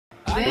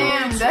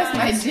Damn, that's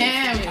my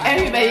jam.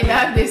 Everybody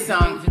love this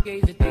song.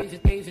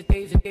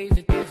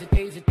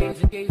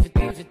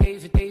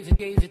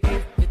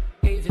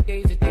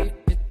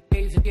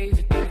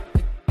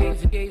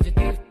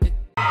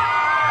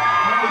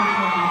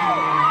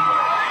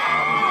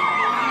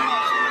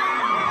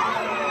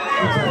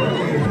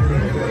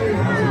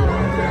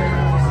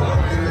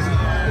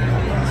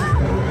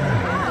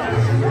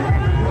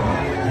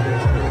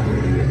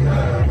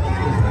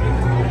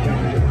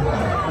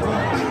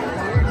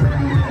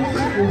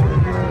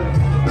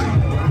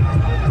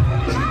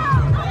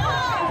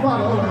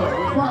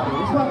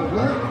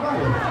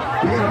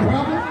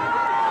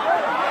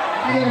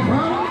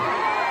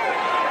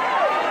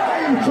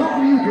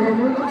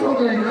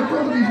 I'm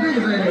talking to these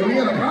niggas ain't here. We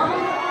got a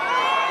problem?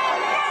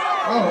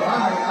 Oh, I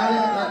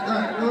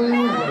don't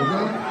even know,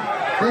 bro.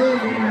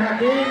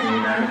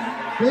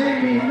 They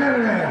ain't mean none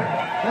of that.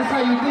 That's how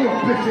you do a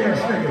bitch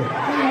ass nigga.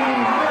 He ain't mean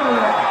none of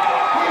that.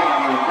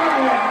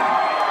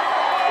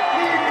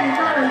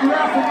 You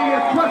after me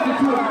and punch it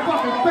to his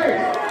fucking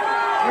face.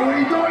 And when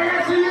he don't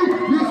answer you,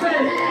 you say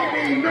he ain't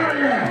mean none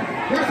of that.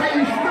 That's how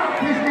you stop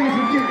these niggas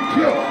from getting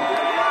killed.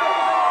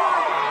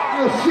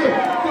 Oh shit,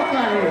 fuck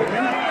out of here,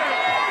 man.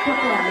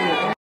 Fuck out of here,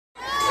 man.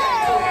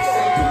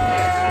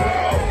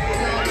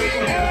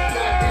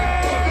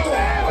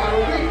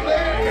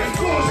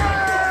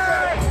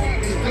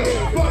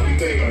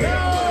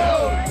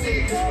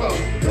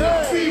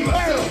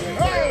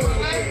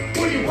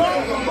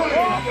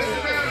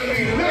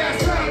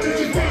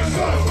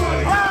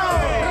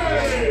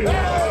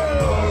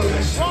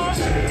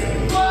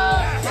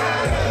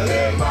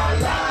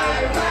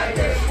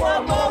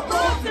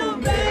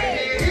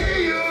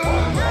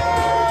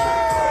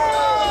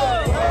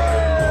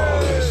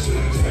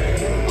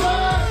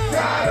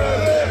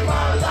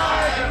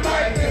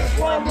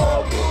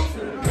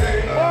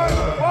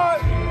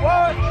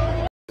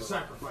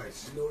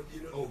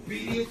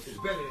 Obedience is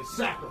better than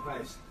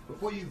sacrifice.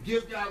 Before you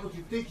give God what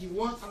you think he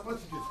wants, I want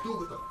you to just do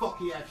what the fuck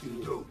he asked you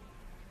to do.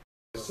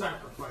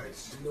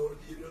 Sacrifice.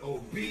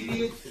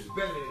 Obedience is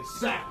better than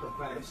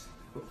sacrifice.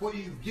 Before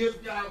you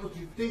give God what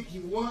you think he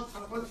wants, I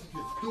want you to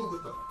just do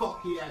what the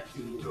fuck he asked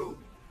you to do.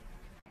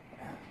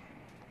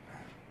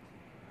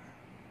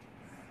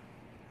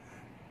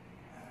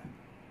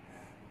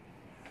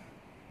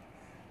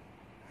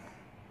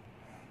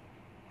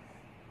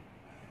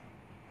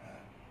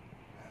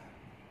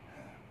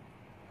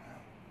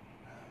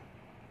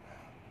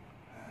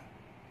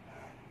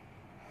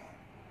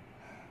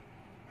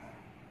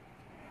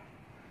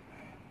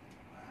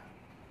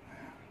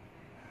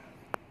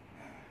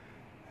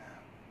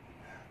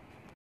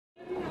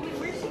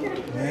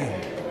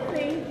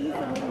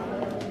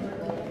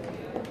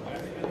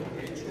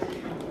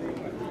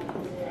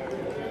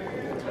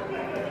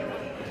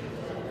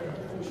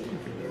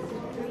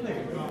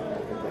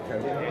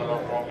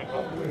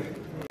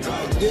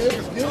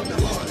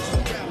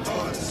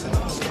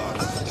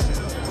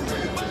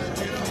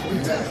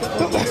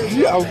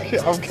 Yeah,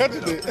 I'm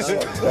catching it.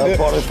 That's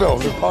part of the film.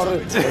 That's part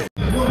of it.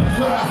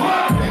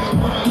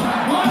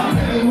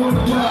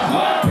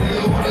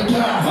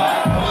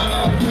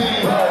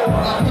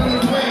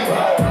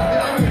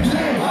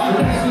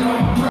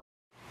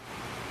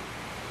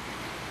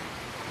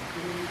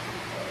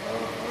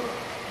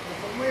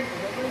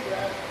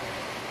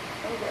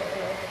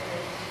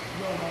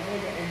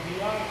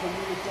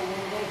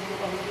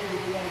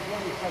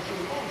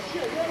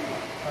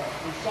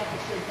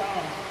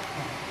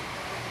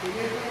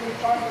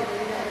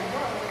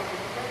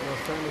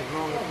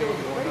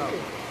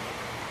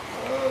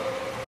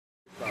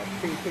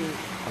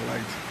 I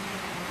like it.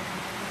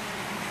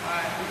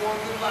 Alright, who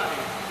wants the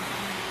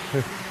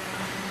light?